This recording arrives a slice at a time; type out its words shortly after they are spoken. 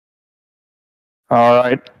All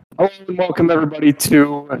right. Hello and welcome everybody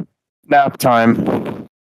to nap time.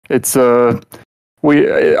 It's I'm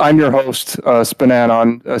your host,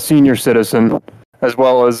 SPNanon, a senior citizen, as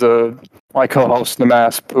well as my co-host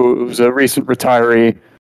nmasp, who's a recent retiree,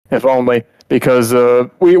 if only, because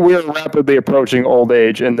we are rapidly approaching old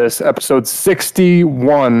age in this episode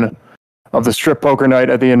 61 of the Strip Poker Night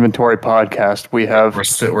at the Inventory podcast.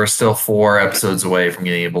 We're still 4 episodes away from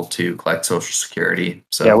being able to collect Social Security.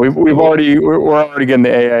 So yeah, we're already getting the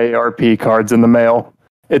AARP cards in the mail.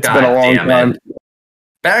 It's been a long time.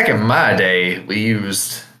 Back in my day, we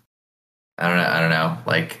used I don't know,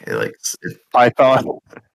 Python.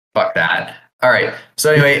 Fuck that. All right.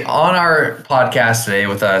 So anyway, on our podcast today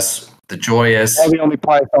with us, the joyous. The only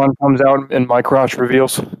Python comes out in my crotch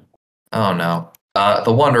reveals. Oh no.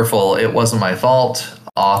 The wonderful It Wasn't My Fault,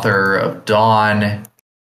 author of Dawn,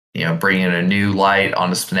 bringing a new light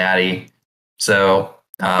onto SPNatI. So,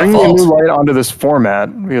 bringing a new light onto this format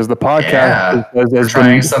because the podcast is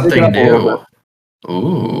trying something new.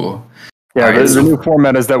 Ooh. Yeah, the new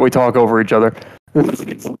format is that we talk over each other.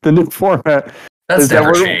 The new format. That's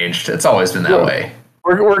never changed. It's always been that way.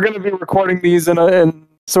 We're going to be recording these in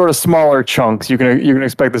sort of smaller chunks. You can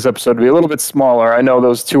expect this episode to be a little bit smaller. I know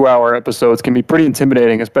those 2-hour episodes can be pretty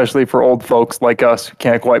intimidating, especially for old folks like us who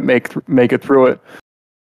can't quite make it through it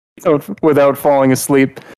without falling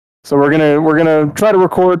asleep. So we're gonna try to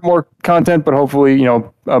record more content, but hopefully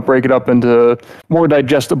break it up into more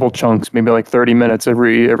digestible chunks, maybe like 30 minutes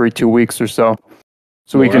every 2 weeks or so.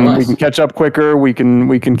 So we can catch up quicker. We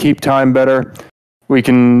can keep time better. We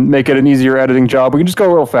can make it an easier editing job. We can just go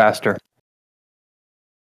a little faster.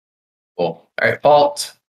 Cool. All right,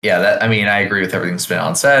 Fault. Yeah, I agree with everything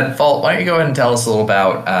SPNanon said. Fault, why don't you go ahead and tell us a little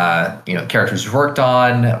about characters you've worked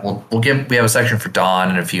on. We have a section for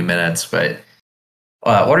Dawn in a few minutes, but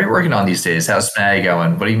what are you working on these days? How's SPNatI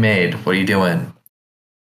going? What have you made? What are you doing?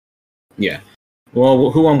 Yeah.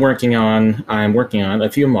 Well, who I'm working on a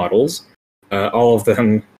few models. All of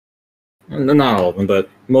them, not all of them, but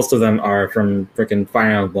most of them are from frickin'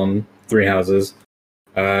 Fire Emblem 3 Houses.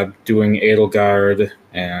 Doing Edelgard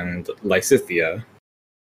and Lysithea.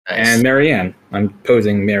 Nice. And Marianne. I'm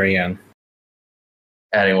posing Marianne.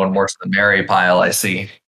 Adding one more to the Mary pile, I see.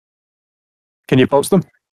 Can you post them?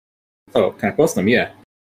 Oh, can I post them? Yeah.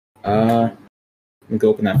 Let me go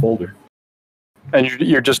open that folder. And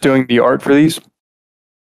you're just doing the art for these?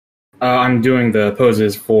 I'm doing the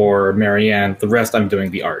poses for Marianne. The rest I'm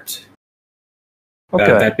doing the art. Okay.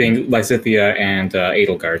 That being Lysithea and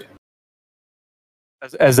Edelgard.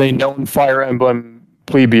 As a known Fire Emblem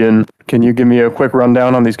plebeian, can you give me a quick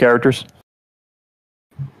rundown on these characters?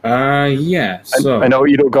 Yeah. So I know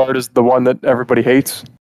Edelgard is the one that everybody hates.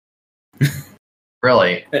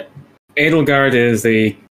 Really? Edelgard is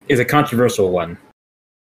a controversial one.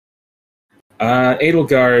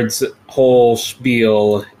 Edelgard's whole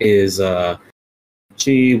spiel is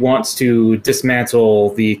she wants to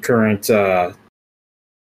dismantle the current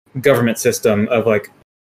government system of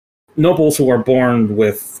nobles who are born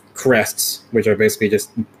with crests, which are basically just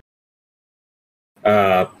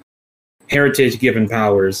heritage-given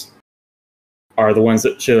powers, are the ones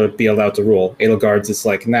that should be allowed to rule. Edelgard's is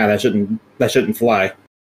like, nah, that shouldn't fly.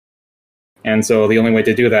 And so the only way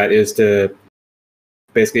to do that is to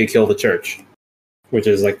basically kill the church, which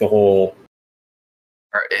is the whole...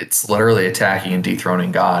 It's literally attacking and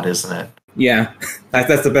dethroning God, isn't it? Yeah,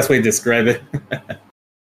 that's the best way to describe it.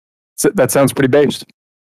 So that sounds pretty based.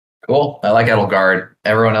 Cool. I like Edelgard.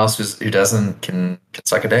 Everyone else who doesn't can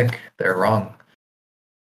suck a dick. They're wrong.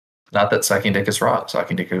 Not that sucking dick is wrong.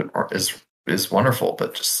 Sucking dick is wonderful,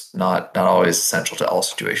 but just not always essential to all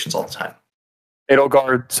situations all the time.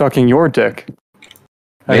 Edelgard sucking your dick.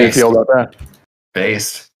 How do you feel about that?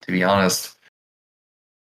 Based, to be honest.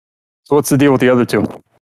 So what's the deal with the other two?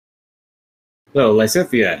 So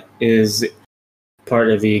Lysithea is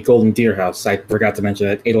part of the Golden Deer House. I forgot to mention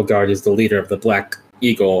that Edelgard is the leader of the Black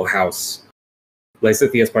Eagle House.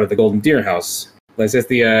 Lysithea is part of the Golden Deer House.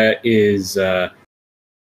 Lysithea is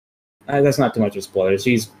that's not too much of a spoiler.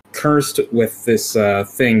 She's cursed with this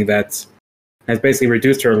thing that has basically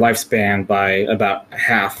reduced her lifespan by about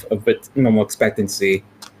half of its normal expectancy.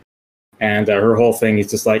 And her whole thing is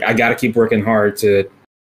just I gotta keep working hard to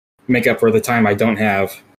make up for the time I don't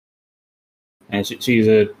have. And she's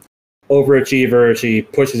a overachiever. She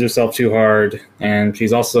pushes herself too hard, and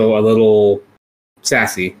she's also a little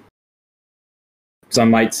sassy.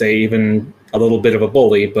 Some might say even a little bit of a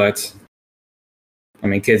bully, but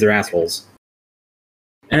kids are assholes.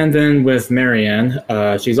 And then with Marianne,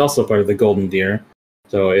 she's also part of the Golden Deer.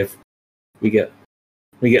 So if we get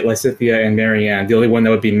Lysithea and Marianne, the only one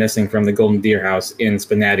that would be missing from the Golden Deer House in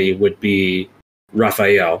SPNatI would be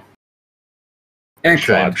Raphael, and Which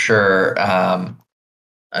I'm Claude. sure.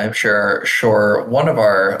 I'm sure one of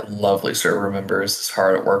our lovely server members is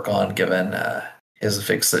hard at work on, given his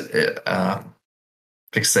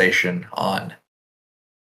fixation on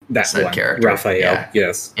That said one, character. Raphael. Yeah.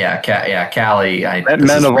 Yes. Yeah, Callie.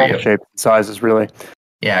 Men of all shapes and sizes, really.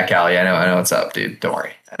 Yeah, Callie. I know what's up, dude. Don't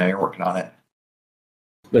worry. I know you're working on it.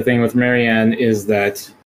 The thing with Marianne is that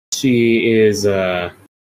she is, I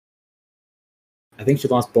think she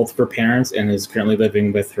lost both of her parents and is currently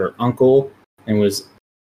living with her uncle and was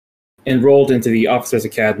enrolled into the Officers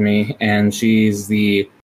Academy, and she's the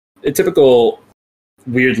typical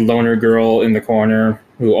weird loner girl in the corner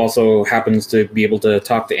who also happens to be able to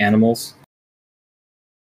talk to animals.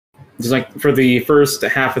 Just like for the first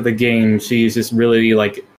half of the game, she's just really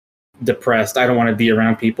like depressed, I don't want to be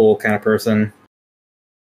around people kind of person.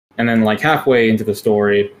 And then like halfway into the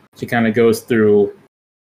story, she kind of goes through,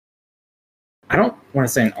 I don't want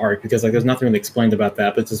to say an arc because like there's nothing really explained about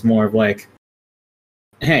that, but it's just more of like,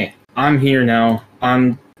 hey, I'm here now.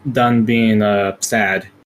 I'm done being sad.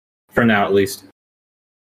 For now, at least.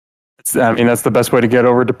 I mean, that's the best way to get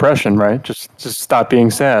over depression, right? Just stop being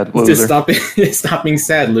sad, loser. Just stop being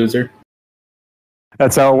sad, loser.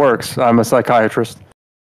 That's how it works. I'm a psychiatrist.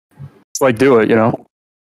 It's like, do it, you know?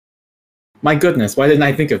 My goodness, why didn't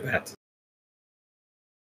I think of that?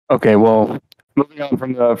 Okay, well, moving on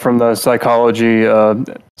from the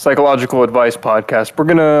psychological advice podcast, we're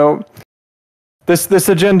gonna this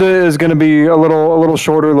agenda is gonna be a little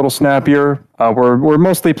shorter, a little snappier. We're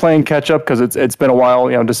mostly playing catch up because it's been a while,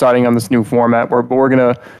 you know, deciding on this new format. But we're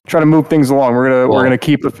gonna try to move things along. We're gonna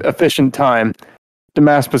keep efficient time.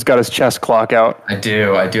 nmasp has got his chess clock out. I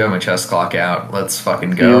do have my chess clock out. Let's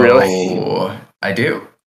fucking go. You really? I do.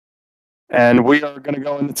 And we are going to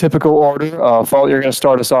go in the typical order. Fault, you're going to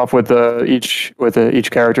start us off with each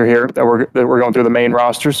character here that we're going through the main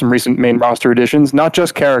roster, some recent main roster additions, not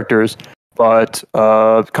just characters, but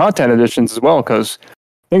content additions as well, because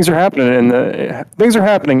things are happening in the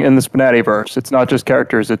SPNatI verse. It's not just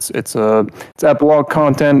characters. It's epilogue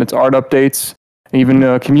content, it's art updates, and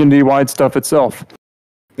even community wide stuff itself.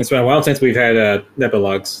 It's been a while since we've had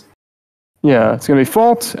epilogues. Yeah, it's going to be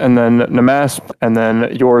Fault, and then nmasp, and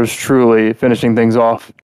then yours truly finishing things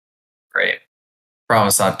off. Great.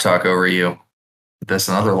 Promise not to talk over you. This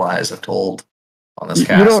and other lies I've told on this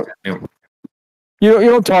cast. You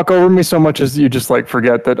don't talk over me so much as you just like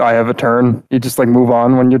forget that I have a turn. You just like move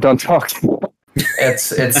on when you're done talking.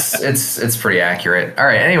 It's pretty accurate. All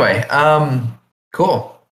right. Anyway,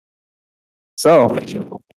 cool. So,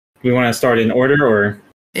 we want to start in order, or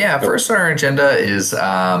yeah. First on our agenda is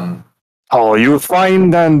oh, you fine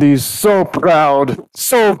dandies, so proud,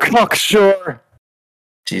 so cocksure.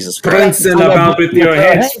 Jesus Christ. prancing about with your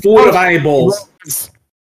heads full of eyeballs.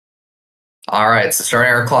 All right, so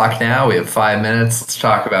starting our clock now, we have 5 minutes. Let's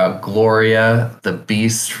talk about Gloria, the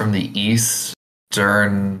beast from the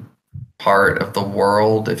eastern part of the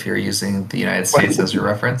world, if you're using the United States as your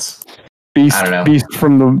reference. Beast, I don't know. Beast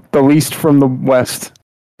from the least from the west.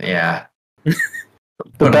 Yeah.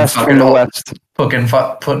 The best from the west. Putting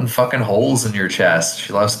fucking holes in your chest.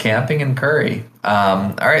 She loves camping and curry.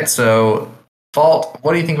 All right, so Fault,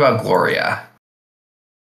 what do you think about Gloria?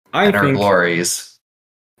 I her think glories.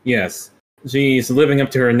 Yes, she's living up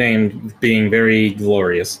to her name, being very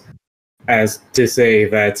glorious. As to say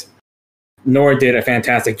that Nora did a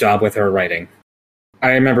fantastic job with her writing.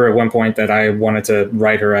 I remember at one point that I wanted to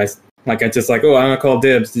write her as I'm gonna call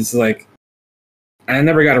dibs. It's like I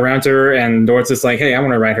never got around to her, and Nora's just like, hey, I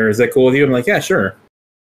want to write her. Is that cool with you? I'm like, yeah, sure.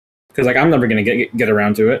 Because like I'm never gonna get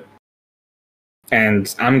around to it,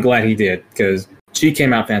 and I'm glad he did because she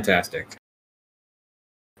came out fantastic.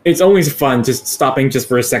 It's always fun just stopping just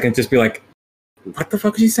for a second, just be like, what the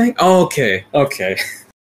fuck is she saying? Oh, okay.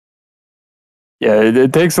 Yeah,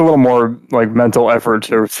 it takes a little more like mental effort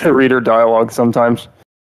to read her dialogue sometimes.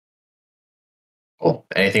 Cool.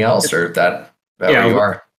 Anything else, or that Yeah, where you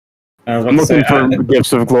are? I'm looking for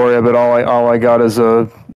gifts of Gloria, but all I got is the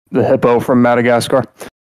hippo from Madagascar.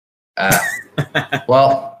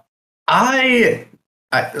 Well,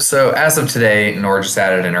 so as of today, Nora just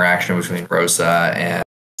added interaction between Rosa and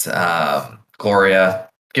Gloria.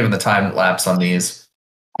 Given the time lapse on these,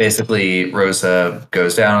 basically Rosa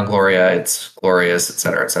goes down on Gloria. It's glorious,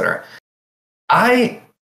 etc., etc.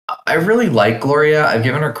 I really like Gloria. I've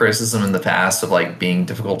given her criticism in the past of like being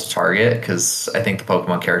difficult to target because I think the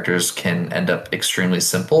Pokemon characters can end up extremely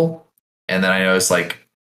simple. And then I notice like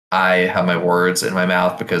I have my words in my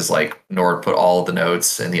mouth because like Nord put all of the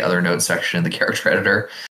notes in the other note section in the character editor.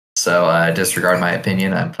 So disregard my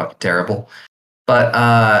opinion. I'm fucking terrible.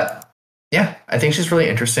 But Yeah, I think she's really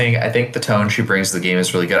interesting. I think the tone she brings to the game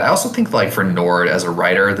is really good. I also think like for Nord as a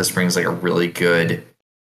writer, this brings like a really good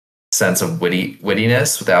sense of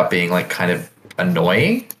wittiness without being like kind of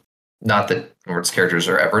annoying. Not that Nord's characters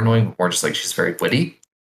are ever annoying, more just like she's very witty.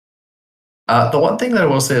 The one thing that I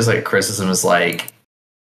will say is like criticism is like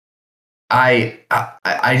I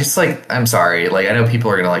just like I'm sorry, like I know people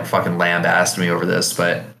are gonna like fucking lambaste me over this,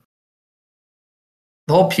 but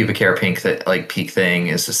the whole pubic hair peak thing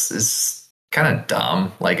is kind of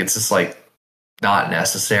dumb. Like it's just like not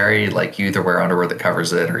necessary. Like you either wear underwear that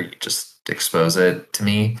covers it or you just expose it to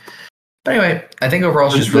me. But anyway, I think overall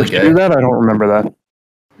she's really good. Do that? I don't remember that.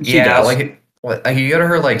 Yeah, like you go to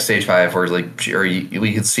her like stage 5 where like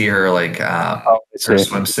we could see her like her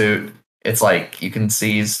swimsuit. It's like you can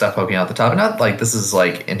see stuff poking out the top. Not like this is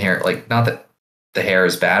like inherent, like not that the hair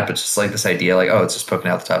is bad, but just like this idea, like oh, it's just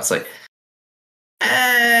poking out the top. It's like,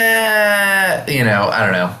 I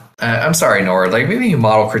don't know. I'm sorry, Nord. Like maybe you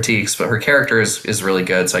model critiques, but her character is really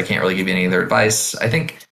good, so I can't really give you any other advice. I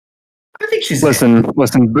think she's listen.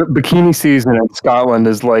 Bikini season in Scotland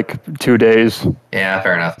is like 2 days. Yeah,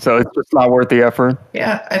 fair enough. So it's just not worth the effort.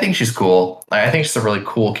 Yeah, I think she's cool. I think she's a really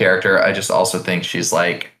cool character. I just also think she's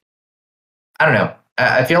like, I don't know.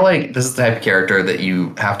 I feel like this is the type of character that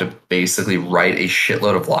you have to basically write a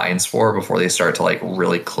shitload of lines for before they start to like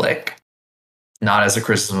really click. Not as a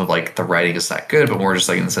criticism of like the writing is not good, but more just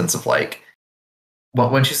like in the sense of like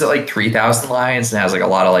when she's at like 3,000 lines and has like a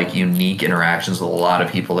lot of like unique interactions with a lot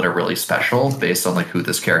of people that are really special based on like who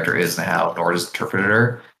this character is and how Nord has interpreted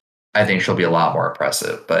her, I think she'll be a lot more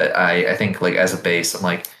impressive. But I think like as a base, I'm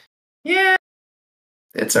like, yeah,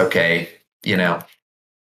 it's okay,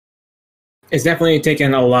 It's definitely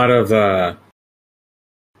taken a lot of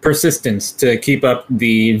persistence to keep up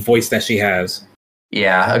the voice that she has.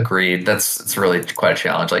 Yeah, agreed. It's really quite a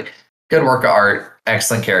challenge. Like, good work of art,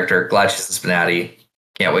 excellent character. Glad she's in SPNatI.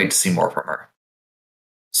 Can't wait to see more from her.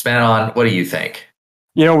 Spananon, what do you think?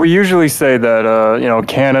 We usually say that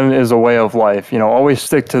canon is a way of life. Always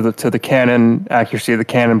stick to the canon accuracy, the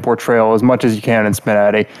canon portrayal as much as you can in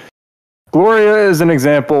SPNatI. Gloria is an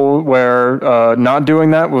example where not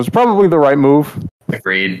doing that was probably the right move.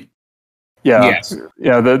 Agreed. Yeah. Yes.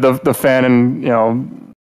 Yeah. The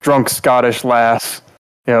Fanon, drunk Scottish lass,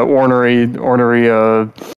 ornery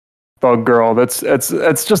thug girl. That's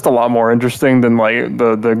just a lot more interesting than like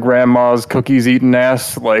the grandma's cookies eating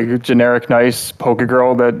ass, like generic nice polka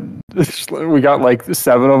girl that we got like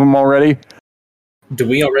 7 of them already. Do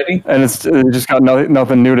we already? And it just got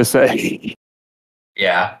nothing new to say.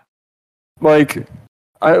 Yeah. Like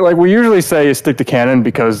we usually say stick to canon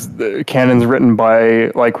because the canon's written by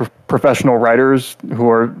like professional writers who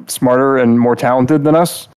are smarter and more talented than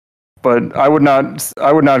us. But I would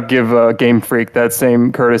not give Game Freak that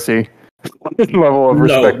same courtesy level of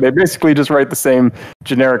respect. No. They basically just write the same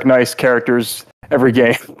generic nice characters every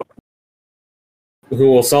game. Who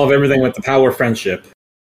will solve everything with the power of friendship.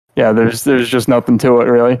 Yeah, there's just nothing to it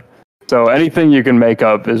really. So anything you can make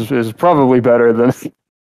up is probably better than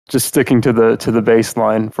just sticking to the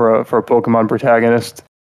baseline for a Pokemon protagonist.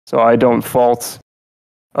 So I don't fault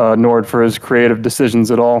Nord for his creative decisions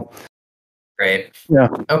at all. Great. Yeah.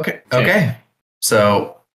 Okay.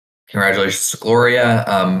 So congratulations to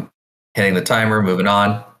Gloria. Hitting the timer, moving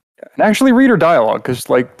on. And actually read her dialogue, because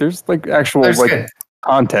like there's like actual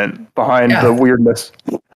content behind the weirdness.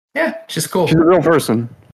 Yeah, she's cool. She's a real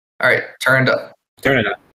person. All right, Turandot.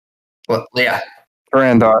 Well, yeah.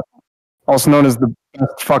 Turandot. Also known as the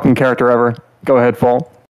best fucking character ever. Go ahead,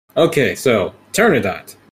 Fault. Okay, so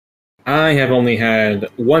Turandot. I have only had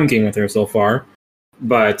 1 game with her so far,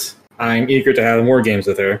 but I'm eager to have more games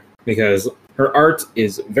with her because her art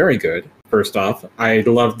is very good. First off, I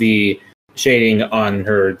love the shading on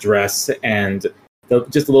her dress and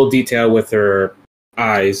just a little detail with her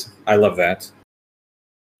eyes. I love that.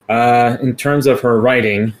 In terms of her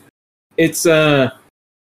writing, it's at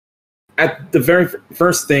the very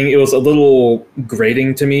first thing, it was a little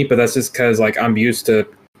grating to me, but that's just because like I'm used to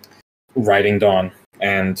writing Dawn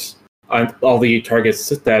and all the targets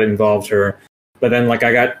that involved her. But then like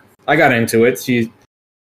I got into it. She's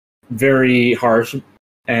very harsh,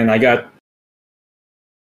 and I got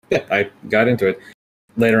into it.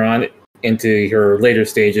 Later on, into her later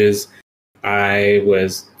stages, I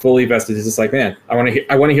was fully vested. It's just like, man, I want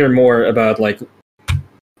to hear more about like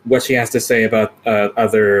what she has to say about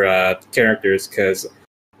other characters. Because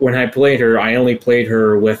when I played her, I only played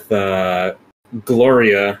her with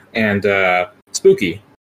Gloria and Spooky,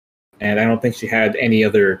 and I don't think she had any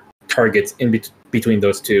other targets in between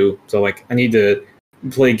those two. So like, I need to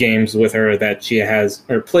play games with her that she has,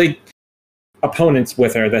 or play opponents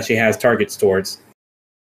with her that she has targets towards.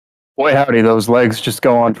 Boy, howdy, those legs just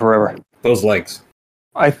go on forever. Those legs.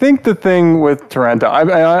 I think the thing with Turandot,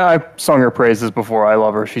 I've sung her praises before. I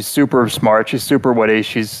love her. She's super smart. She's super witty.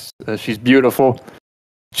 She's beautiful.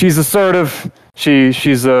 She's assertive. She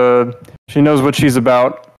knows what she's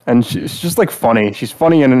about, and she's just like funny. She's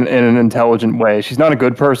funny in an intelligent way. She's not a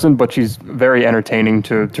good person, but she's very entertaining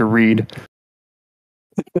to read.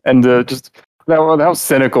 And just how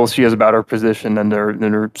cynical she is about her position and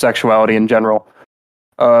her sexuality in general.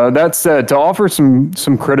 That said, to offer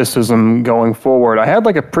some criticism going forward, I had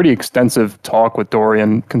like a pretty extensive talk with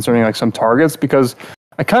Dorian concerning like some targets, because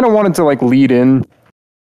I kind of wanted to like lead in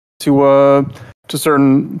to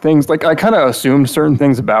certain things. Like I kind of assumed certain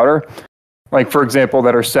things about her. Like, for example,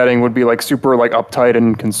 that her setting would be like super like uptight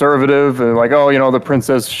and conservative, and like, oh, you know, the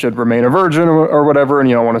princess should remain a virgin or whatever, and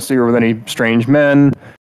you don't want to see her with any strange men.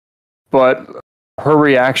 But her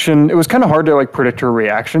reaction, it was kind of hard to like predict her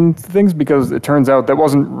reaction to things, because it turns out that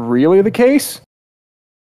wasn't really the case.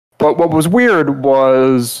 But what was weird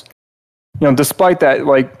was, you know, despite that,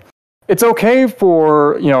 like, it's okay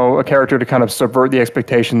for, you know, a character to kind of subvert the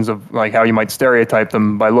expectations of like how you might stereotype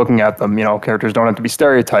them by looking at them. You know, characters don't have to be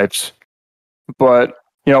stereotypes, but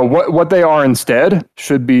you know what they are instead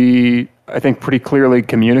should be, I think, pretty clearly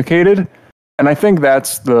communicated. And I think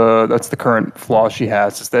that's the current flaw she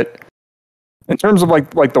has, is that in terms of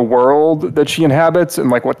like the world that she inhabits and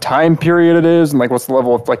like what time period it is and like what's the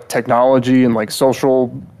level of like technology and like social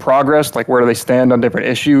progress, like where do they stand on different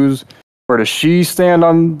issues? Where does she stand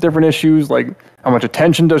on different issues? Like how much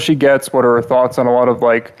attention does she get? What are her thoughts on a lot of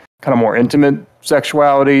like kind of more intimate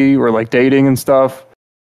sexuality or like dating and stuff?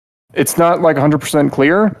 It's not like 100%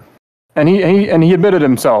 clear. And he admitted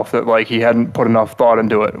himself that like he hadn't put enough thought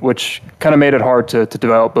into it, which kind of made it hard to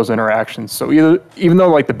develop those interactions. So even though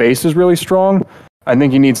like the base is really strong, I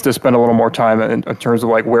think he needs to spend a little more time in terms of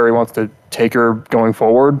like where he wants to take her going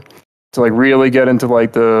forward, to like really get into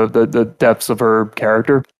like the depths of her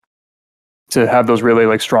character, to have those really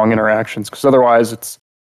like strong interactions. Because otherwise it's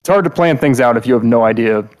hard to plan things out if you have no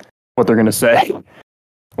idea what they're going to say.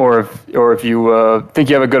 Or if you think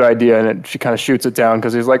you have a good idea and she kind of shoots it down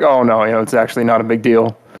because he's like, oh no, you know, it's actually not a big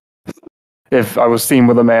deal if I was seen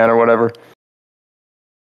with a man or whatever.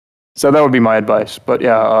 So that would be my advice. But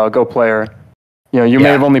yeah, go play her. You know, you may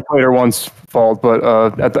have only played her once, Fault, but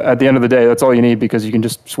at the end of the day, that's all you need, because you can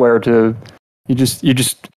just swear to you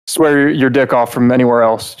just swear your dick off from anywhere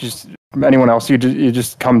else, just from anyone else. You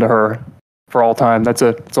just come to her for all time. That's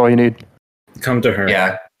it. That's all you need. Come to her.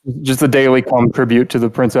 Yeah. Just a daily calm tribute to the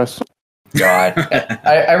princess. God,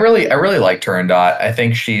 I really like Turandot. I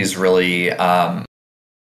think she's really, I'm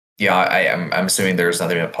assuming there's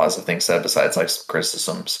nothing but positive things said besides like some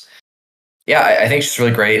criticisms. Yeah, I think she's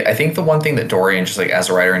really great. I think the one thing that Dorian, just like as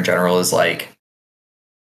a writer in general, is like,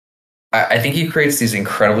 I think he creates these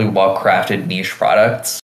incredibly well-crafted niche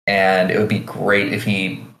products, and it would be great if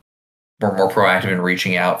he were more proactive in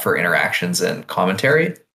reaching out for interactions and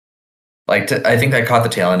commentary. Like, I think I caught the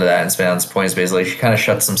tail end of that, and Spanon's point is basically she kind of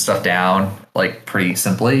shuts some stuff down, like, pretty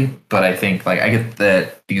simply. But I think, like, I get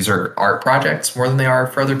that these are art projects more than they are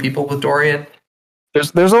for other people with Dorian.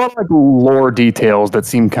 There's a lot of, like, lore details that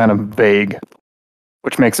seem kind of vague,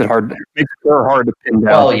 which makes it hard. Makes it hard to pin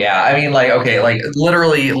down. Well, yeah, I mean, like, okay, like,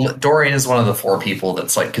 literally, Dorian is one of the 4 people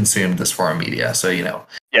that's, like, consumed this form of media, so, you know.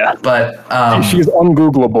 Yeah. But she's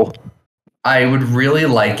ungoogleable. I would really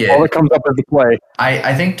like it. All that comes up as a play.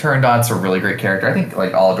 I think Turandot's a really great character. I think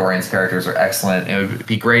like all of Dorian's characters are excellent. It would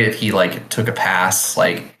be great if he like took a pass.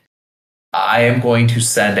 Like, I am going to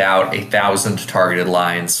send out 1,000 targeted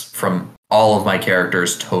lines from all of my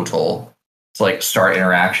characters total to like start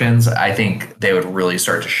interactions. I think they would really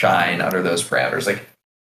start to shine under those parameters. Like,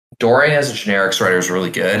 Dorian as a generics writer is really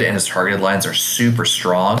good, and his targeted lines are super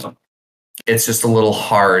strong. It's just a little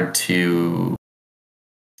hard to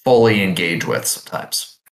fully engage with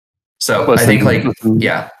sometimes. So listen, I think like,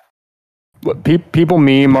 yeah. People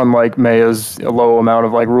meme on like Maya's low amount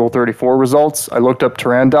of like Rule 34 results. I looked up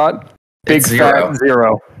Turandot. Big fat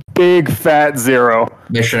zero. Big fat zero.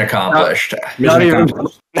 Mission accomplished. Not even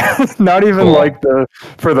cool. Like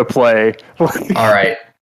for the play. All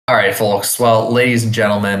right, folks. Well, ladies and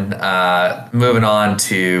gentlemen, moving on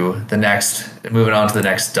to the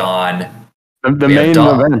next Dawn. The main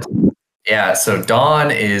event. Yeah, so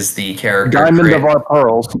Dawn is the character Diamond of our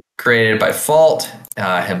pearls, created by Fault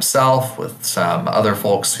himself with some other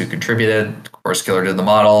folks who contributed. Of course, Killer did the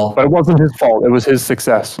model. But it wasn't his fault. It was his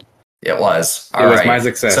success. It was. It was my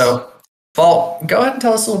success. So, Fault, go ahead and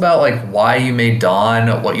tell us a little about like why you made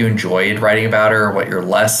Dawn, what you enjoyed writing about her, what you're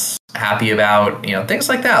less happy about, you know, things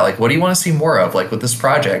like that. Like, what do you want to see more of? Like with this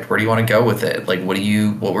project, where do you want to go with it? Like, what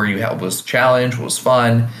was the challenge? What was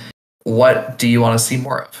fun? what do you want to see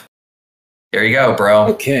more of? There you go, bro.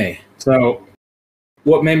 Okay, so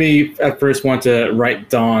what made me at first want to write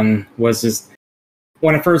Dawn was just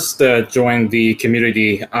when I first joined the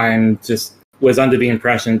community, was under the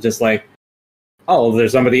impression just like, oh,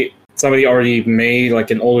 there's somebody already made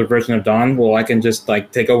like an older version of Dawn. Well, I can just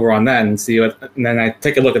like take over on that and see what. And then I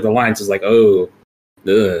take a look at the lines, it's like, oh,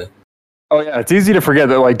 ugh. Oh yeah, it's easy to forget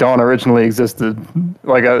that like Dawn originally existed,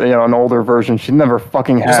 like an older version. She never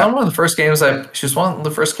fucking She was had. on one of the first games She was one of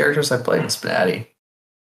the first characters I played in SPNatI.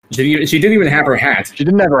 She didn't even have her hat. She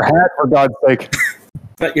didn't have her hat, for God's sake.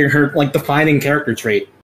 But you're her like defining character trait.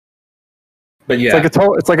 But yeah,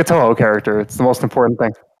 It's like a Toho character. It's the most important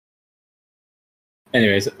thing.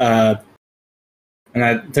 anyways, and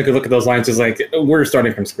I took a look at those lines. It's like we're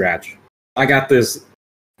starting from scratch. I got this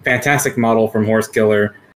fantastic model from Horse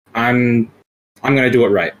Killer. I'm gonna do it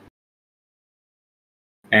right,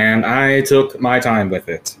 and I took my time with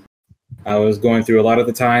it. I was going through a lot of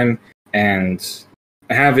the time and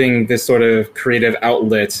having this sort of creative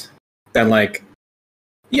outlet that, like,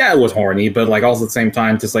 yeah, it was horny, but like also at the same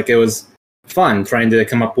time, just like it was fun trying to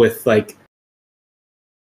come up with like.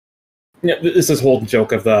 Yeah, this is whole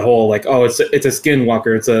joke of the whole like, oh, it's a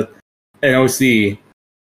skinwalker, it's an OC,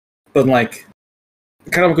 but like,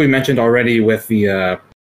 kind of like we mentioned already with the,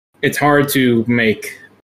 it's hard to make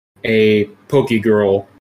a pokey girl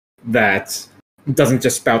that doesn't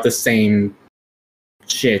just spout the same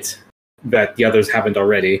shit that the others haven't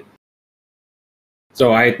already.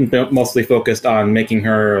 So I mostly focused on making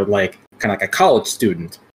her like kind of like a college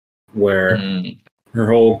student, where her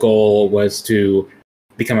whole goal was to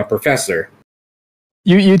become a professor.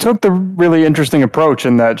 You took the really interesting approach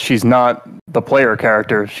in that she's not the player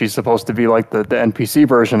character. She's supposed to be like the NPC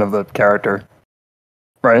version of the character,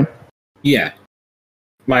 right? Yeah.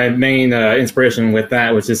 My main inspiration with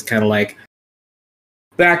that was just kind of like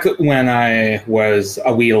back when I was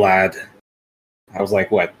a wee lad. I was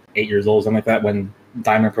like, what, 8 years old, something like that, when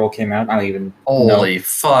Diamond Pearl came out. I don't even know. Holy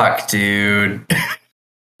fuck, dude.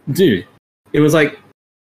 Dude, it was like,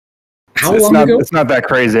 how long ago? It's not that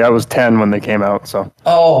crazy. I was 10 when they came out, so.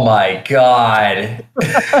 Oh my god.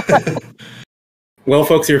 Well,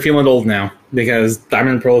 folks, you're feeling old now, because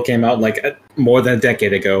Diamond Pearl came out like more than a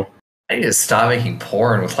decade ago. I need to stop making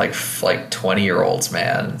porn with like 20-year-olds,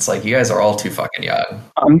 man. It's like you guys are all too fucking young.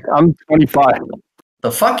 I'm 25.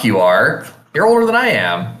 The fuck you are? You're older than I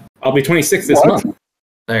am. I'll be 26 this month.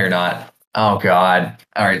 No, you're not. Oh god.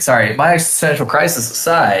 All right, sorry. My existential crisis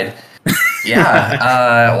aside.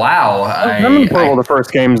 Yeah. Wow. Diamond Pearl were the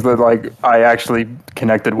first games that like I actually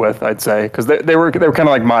connected with, I'd say, because they were kind of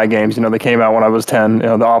like my games. You know, they came out when I was 10. You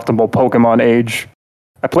know, the optimal Pokemon age.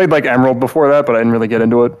 I played like Emerald before that, but I didn't really get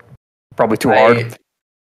into it. Probably too hard.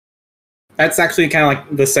 That's actually kind of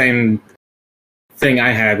like the same thing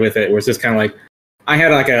I had with it, where it's just kind of like I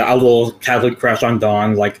had like a little childhood crush on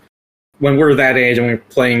Dawn. Like when we're that age and we're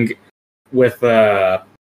playing with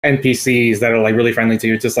NPCs that are like really friendly to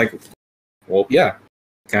you, it's just like, well, yeah,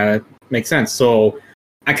 kind of makes sense. So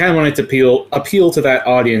I kind of wanted to appeal to that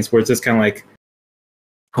audience where it's just kind of like,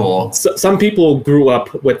 cool. Some people grew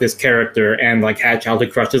up with this character and like had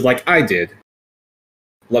childhood crushes like I did.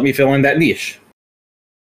 Let me fill in that niche.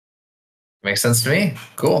 Makes sense to me.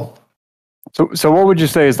 Cool. So what would you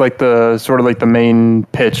say is like the sort of like the main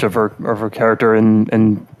pitch of her character in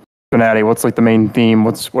SPNatI? What's like the main theme?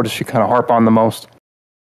 What does she kind of harp on the most?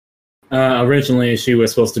 Originally, she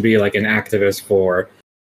was supposed to be like an activist for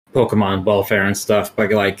Pokemon welfare and stuff,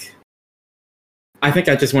 but like, I think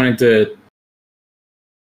I just wanted to.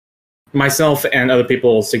 Myself and other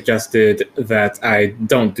people suggested that I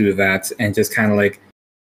don't do that and just kind of like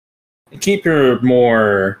keep her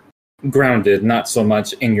more grounded, not so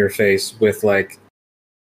much in your face with like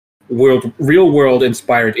real world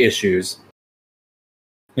inspired issues.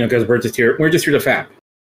 You know, because we're just here to fap.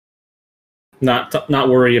 Not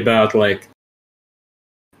worry about like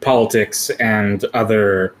politics and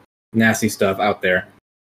other nasty stuff out there.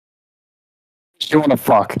 She want to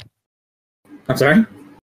fuck. I'm sorry?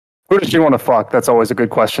 Who does she want to fuck? That's always a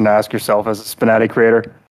good question to ask yourself as a SPNatI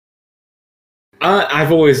creator.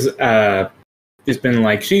 I've always just been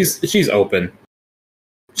like, she's open.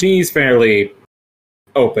 She's fairly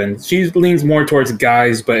open. She leans more towards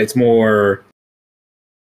guys, but it's more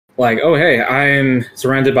like, oh hey, I'm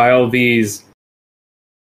surrounded by all these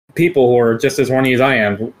people who are just as horny as I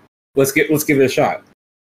am. Let's give it a shot.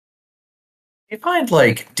 Do you find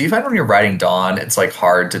when you're writing Dawn, it's like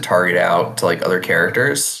hard to target out to like other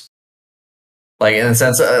characters? Like in the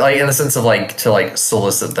sense of like to like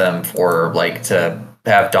solicit them for like to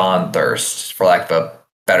have Dawn thirst, for lack of a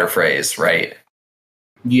better phrase, right?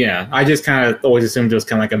 Yeah, I just kind of always assumed it was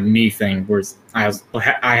kind of like a me thing, where I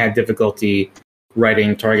had difficulty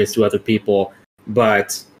writing targets to other people,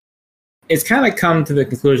 but it's kind of come to the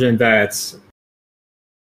conclusion that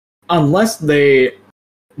unless the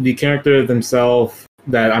character themselves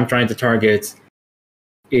that I'm trying to target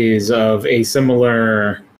is of a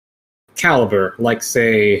similar caliber, like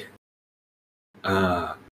say,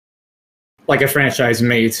 like a franchise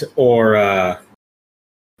mate or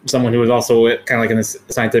someone who is also kind of like in the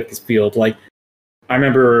scientific field. Like, I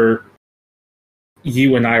remember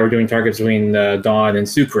you and I were doing targets between Dawn and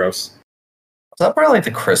Sucrose. Was that part of like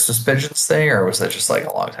the Christmas pigeons thing, or was that just like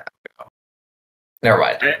a long time ago? Never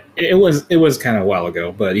mind. It was kind of a while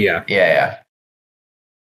ago, but yeah. Yeah.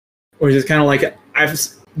 Or just kind of like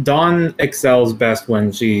Dawn excels best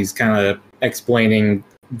when she's kind of explaining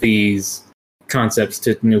these concepts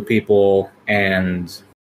to new people, and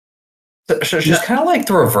so she's kind of like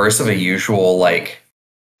the reverse of a usual like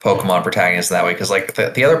Pokemon protagonist in that way, because like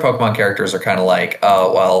the other Pokemon characters are kind of like,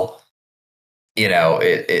 oh well, you know,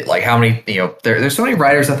 it like how many, you know, there's so many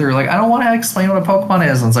writers out there who are like, I don't want to explain what a Pokemon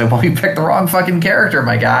is, and it's like, well, you picked the wrong fucking character,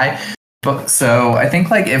 my guy. But so I think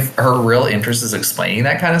like if her real interest is explaining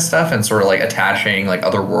that kind of stuff and sort of like attaching like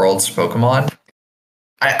other worlds to Pokemon,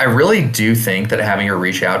 I really do think that having her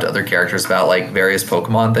reach out to other characters about like various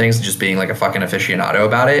Pokemon things and just being like a fucking aficionado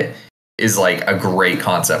about it is like a great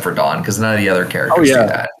concept for Dawn, because none of the other characters do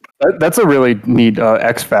that. That's a really neat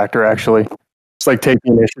X factor, actually. It's like take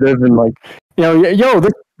the initiative and like, you know, yo,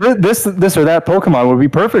 this or that Pokemon would be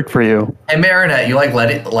perfect for you. Hey Marinette, you like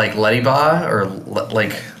Lettyba or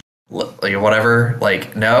like whatever?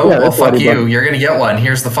 Like, no? Yeah, well, fuck Lettyba. you. You're gonna get one.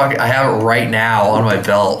 Here's the fuck. I have it right now on my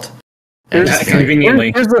belt. And That's just,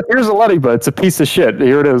 conveniently. Here's a Lettyba. It's a piece of shit.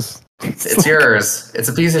 Here it is. it's yours. It's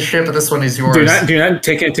a piece of shit, but this one is yours. Do not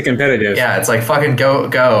take it to competitive. Yeah, it's like fucking go,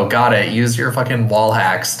 got it. Use your fucking wall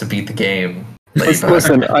hacks to beat the game.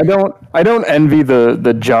 Listen, I don't envy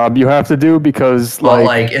the job you have to do, because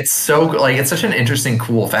like it's so like it's such an interesting,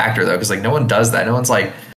 cool factor though, because like no one does that. No one's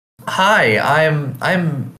like, hi, I'm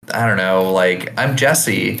I don't know, like I'm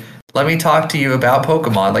Jesse. Let me talk to you about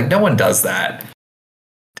Pokemon. Like no one does that.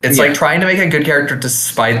 It's like trying to make a good character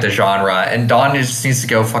despite the genre, and Dawn just needs to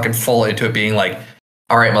go fucking full into it, being like,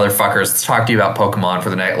 all right, motherfuckers, let's talk to you about Pokemon for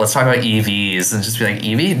the night. Let's talk about EVs, and just be like,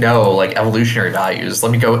 EV? No, like evolutionary values.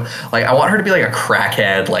 Let me go. Like, I want her to be like a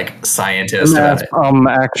crackhead, like scientist about it.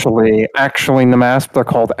 Actually, nmasp, they're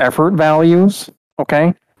called effort values.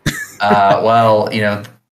 Okay. Well, you know,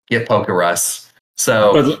 get Pokerus.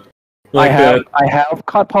 So, But, like, I have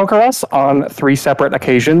caught Pokerus on 3 separate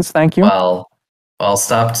occasions. Thank you. well,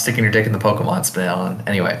 stop sticking your dick in the Pokemon spinanon.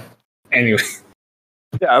 Anyway.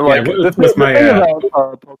 Yeah, like Yeah, the thing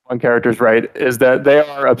about Pokemon characters, right, is that they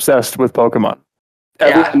are obsessed with Pokemon.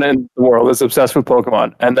 Everyone in the world is obsessed with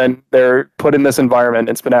Pokemon, and then they're put in this environment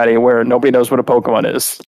in SPNatI where nobody knows what a Pokemon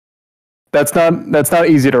is. That's not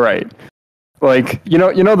easy to write. Like you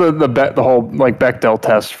know the whole like Bechdel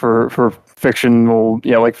test for fictional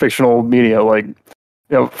fictional media, like, you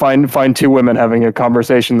know, find 2 women having a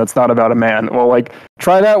conversation that's not about a man. Well, like,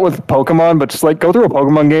 try that with Pokemon, but just like go through a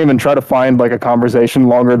Pokemon game and try to find like a conversation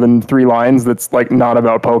longer than 3 lines that's like not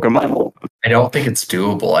about Pokemon. I don't think it's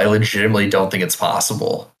doable. I legitimately don't think it's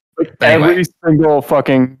possible. Like, Anyway. every single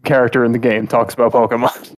fucking character in the game talks about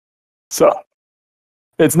Pokemon. So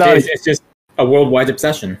it's not. it's just a worldwide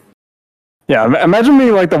obsession. Yeah, imagine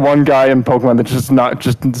being like the one guy in Pokemon that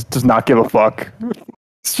does not give a fuck.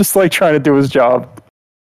 It's just like trying to do his job.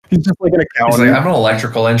 He's just like an He's accountant. like, I'm an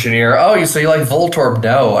electrical engineer. Oh, so you like Voltorb?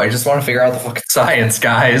 No, I just want to figure out the fucking science,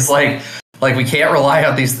 guys. Like we can't rely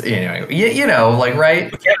on these. Anyway, you know, like,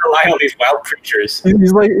 right? We can't rely on these wild creatures.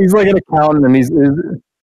 He's like an accountant, and his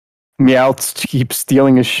Meowths keep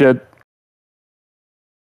stealing his shit.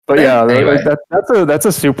 But yeah, Anyway. that's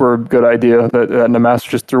a super good idea that nmasp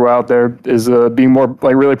just threw out there, is being more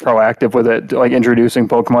like really proactive with it, like introducing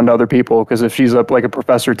Pokemon to other people. Because if she's like a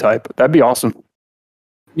professor type, that'd be awesome.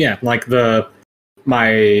 Yeah, like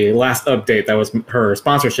my last update, that was her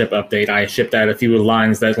sponsorship update. I shipped out a few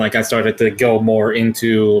lines that like I started to go more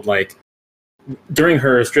into, like, during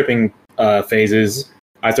her stripping phases.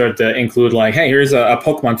 I started to include like, hey, here's a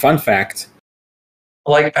Pokemon fun fact.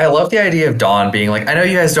 Like, I love the idea of Dawn being like, I know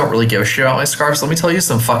you guys don't really give a shit about my scarf, so let me tell you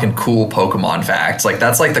some fucking cool Pokemon facts. Like,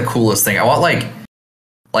 that's like the coolest thing. I want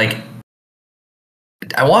like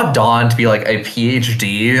I want Dawn to be like a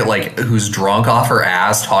PhD, like, who's drunk off her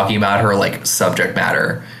ass talking about her like subject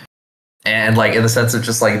matter. And like in the sense of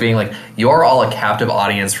just like being like, you're all a captive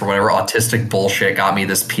audience for whatever autistic bullshit got me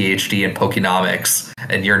this PhD in Pokenomics,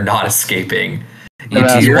 and you're not escaping. You,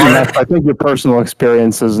 do you want it? I think your personal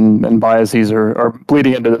experiences and biases are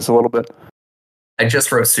bleeding into this a little bit. I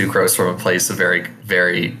just wrote sucrose from a place of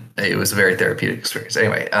it was a very therapeutic experience.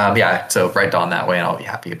 Anyway, yeah, so write Dawn that way and I'll be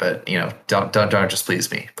happy. But, don't just please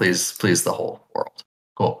me. Please the whole world.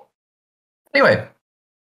 Cool. Anyway,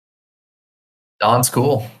 Dawn's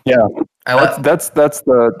cool. Yeah. That's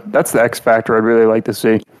the X factor I'd really like to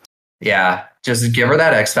see. Yeah, just give her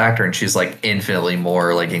that X factor and she's like infinitely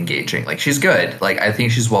more like engaging. Like she's good. Like I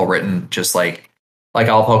think she's well written, just like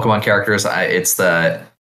all Pokemon characters. This is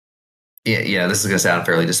gonna sound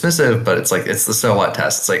fairly dismissive, but it's the so what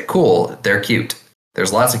test. It's like, cool, they're cute.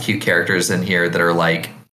 There's lots of cute characters in here that are like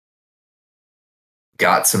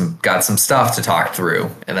got some stuff to talk through,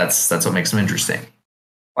 and that's what makes them interesting.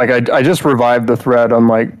 Like I just revived the thread on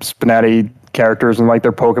like SPNatI characters and like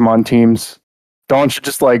their Pokemon teams. Dawn should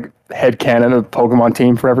just like headcanon a Pokemon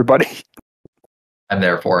team for everybody. I'm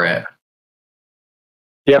there for it.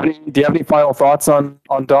 Do you have any final thoughts on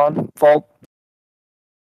Dawn Fault?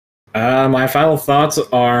 My final thoughts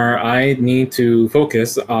are I need to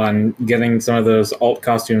focus on getting some of those alt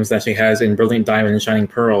costumes that she has in Brilliant Diamond and Shining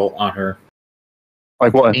Pearl on her.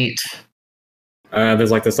 Like what? Neat.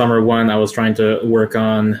 There's like the summer one I was trying to work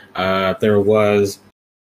on. There was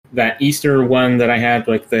that Easter one that I had,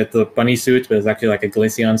 like the bunny suit, but it's actually like a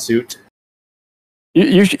Glaceon suit.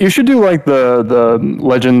 You should do like the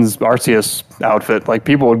Legends Arceus outfit. Like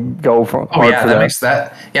people would go for. Oh yeah, that makes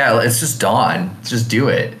that. Yeah, it's just Dawn. Just do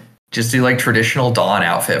it. Just do like traditional Dawn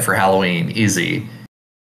outfit for Halloween. Easy.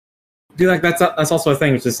 Dude, like that's also a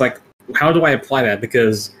thing. It's just like, how do I apply that?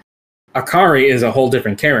 Because Akari is a whole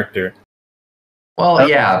different character. Well,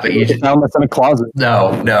 yeah, but you just found this in a closet.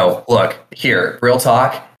 No. Look, here, real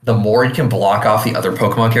talk. The more you can block off the other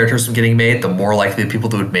Pokemon characters from getting made, the more likely the people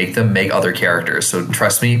that would make them make other characters. So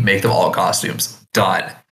trust me, make them all costumes.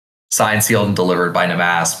 Done. Signed, sealed, and delivered by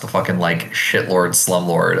nmasp, the fucking like shitlord,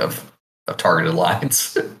 slumlord of targeted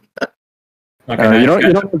lines. Okay, you don't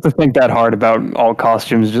have to think that hard about all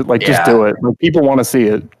costumes. Just do it. Like, people want to see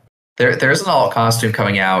it. There's an alt costume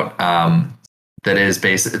coming out that is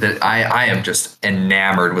that I am just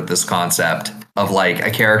enamored with this concept of like a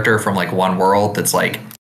character from like one world that's like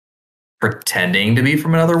pretending to be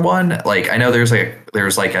from another one. Like I know there's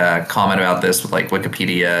like a comment about this with like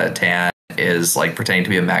Wikipedia Tan is like pretending to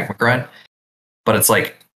be a magma grunt, but it's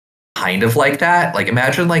like kind of like that. Like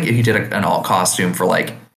imagine like if you did an alt costume for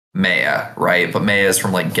like Maya, right? But Maya is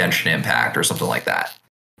from like Genshin Impact or something like that.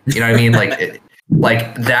 You know what I mean? Like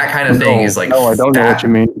like that kind of thing is like. No, I don't know what you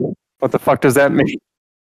mean. What the fuck does that mean?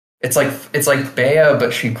 It's like Bea,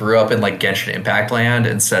 but she grew up in like Genshin Impact land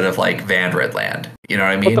instead of like Vandred land. You know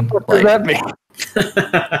what I mean? What the fuck does that mean?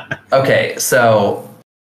 Okay, so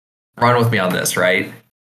run with me on this, right?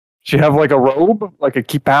 She have like a robe, like a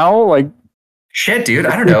kipao, like shit, dude.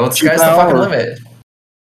 I don't know. The sky's the fucking limit.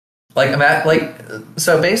 Like I'm at like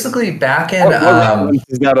so basically back in what relevance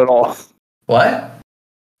is that at all? What?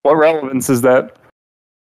 What relevance is that?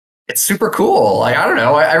 It's super cool. Like I don't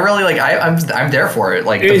know. I really like. I'm there for it.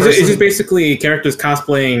 Like it's just basically characters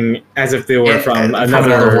cosplaying as if they were from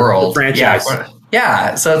another world franchise.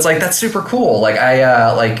 Yeah. So it's like that's super cool. Like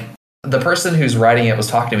I like the person who's writing it was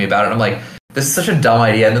talking to me about it. And I'm like, this is such a dumb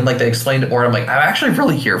idea. And then like they explained it more. And I'm like, I'm actually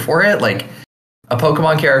really here for it. Like a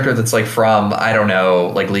Pokemon character that's like from I don't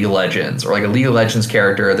know, like League of Legends, or like a League of Legends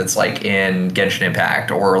character that's like in Genshin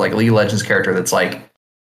Impact, or like a League of Legends character that's like.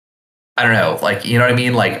 I don't know, like, you know what I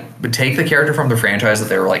mean? Like, take the character from the franchise that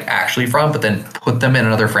they were, like, actually from, but then put them in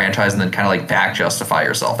another franchise and then kind of, like, back justify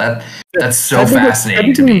yourself. That's so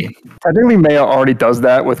fascinating to me. Technically, Maya already does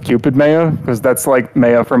that with Cupid Maya, because that's, like,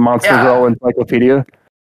 Maya from Monster Girl Encyclopedia.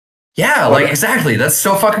 Yeah, like, exactly. That's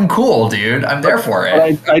so fucking cool, dude. I'm there for it.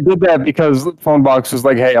 I did that because Phonebox was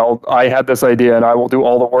like, hey, I had this idea and I will do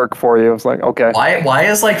all the work for you. I was like, okay. Why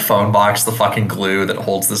is, like, Phonebox the fucking glue that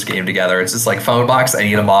holds this game together? It's just like, Phonebox, I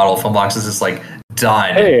need a model. Phonebox is just like,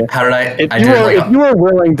 done. Hey, how did I... If you are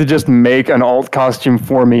willing to just make an alt costume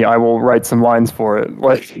for me, I will write some lines for it.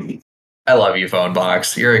 Like, I love you,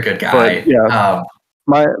 Phonebox. You're a good guy. But, yeah.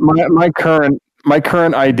 My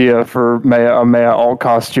current idea for a Maya alt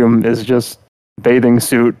costume is just bathing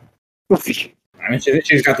suit. I mean,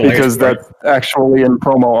 she's got the because that's actually in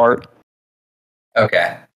promo art.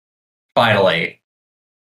 Okay, finally.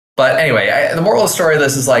 But anyway, the moral of the story of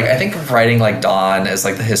this is like I think writing like Dawn as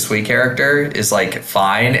like the Hisui character is like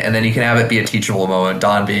fine, and then you can have it be a teachable moment.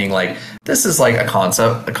 Dawn being like, "This is like a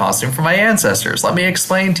costume for my ancestors. Let me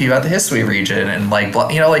explain to you about the Hisui region," and like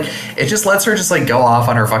like it just lets her just like go off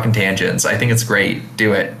on her fucking tangents. I think it's great.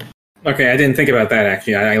 Do it. Okay, I didn't think about that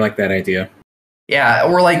actually. I like that idea. Yeah,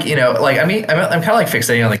 or like like I mean, I'm kind of like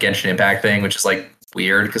fixating on the Genshin Impact thing, which is like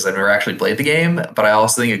weird because I've never actually played the game, but I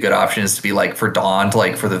also think a good option is to be like for Dawn to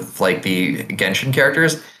like for the Genshin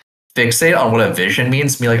characters, fixate on what a vision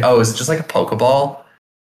means to be like, oh, is it just like a Pokeball?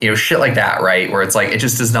 You know, shit like that, right? Where it's like it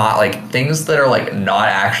just does not like things that are like not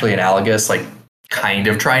actually analogous, like kind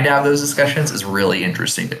of trying to have those discussions is really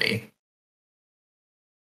interesting to me.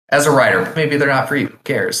 As a writer, maybe they're not for you. Who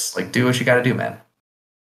cares? Like, do what you gotta do, man.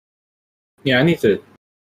 Yeah,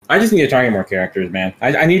 I just need to target more characters, man.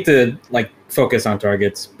 I need to like focus on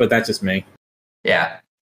targets, but that's just me. Yeah.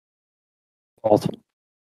 Fault.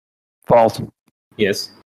 Yes.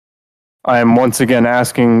 I am once again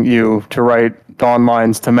asking you to write Dawn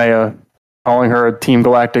lines to Maya, calling her a Team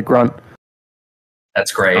Galactic grunt.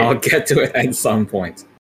 That's great. I'll get to it at some point.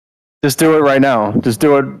 Just do it right now. Just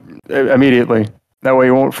do it immediately. That way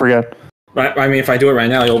you won't forget. I mean, if I do it right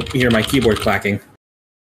now, you'll hear my keyboard clacking.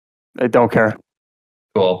 I don't care.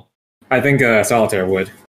 Cool. I think Solitaire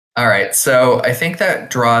would. All right, so I think that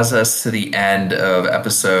draws us to the end of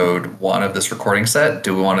episode 1 of this recording set.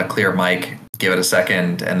 Do we want to clear mic, give it a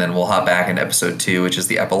second, and then we'll hop back into episode 2, which is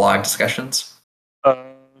the epilogue discussions?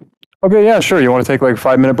 Okay, yeah, sure. You want to take like a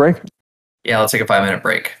 5-minute break? Yeah, let's take a 5-minute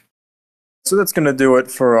break. So that's going to do it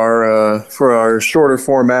for our shorter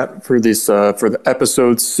format for this for the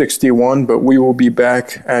episode 61. But we will be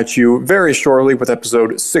back at you very shortly with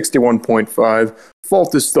episode 61.5.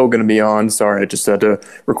 Fault is still going to be on. Sorry, I just had to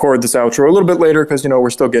record this outro a little bit later because we're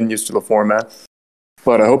still getting used to the format.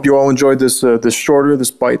 But I hope you all enjoyed this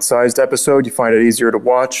this bite-sized episode. You find it easier to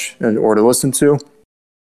watch or to listen to,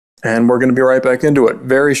 and we're going to be right back into it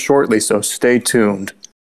very shortly. So stay tuned.